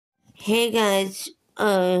Hey guys,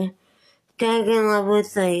 Dragon Level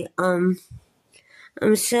 3, I'm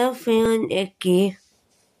still feeling icky.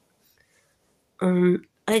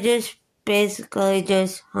 I just basically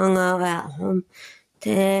just hung out at home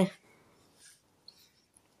today.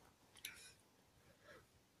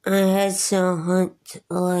 I had some hunt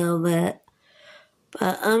a little bit,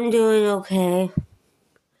 but I'm doing okay.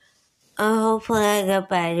 Hopefully I get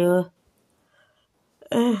better.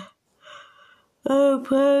 I'm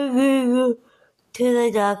probably go to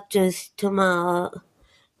the doctor's tomorrow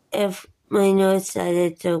if my nurse said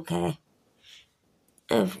it's okay.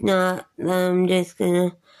 If not, then I'm just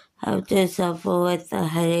gonna have to suffer with the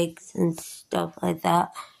headaches and stuff like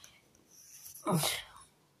that. Other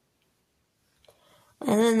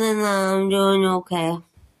than that, I'm doing okay.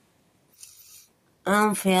 I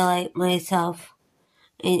don't feel like myself,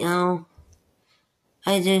 you know.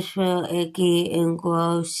 I just feel icky and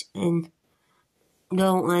gross and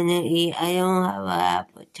don't want to eat. I don't have an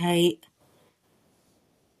appetite.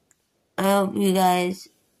 I hope you guys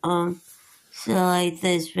still like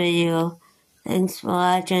this video. Thanks for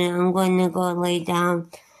watching. I'm going to go lay down.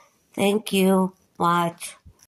 Thank you. Watch.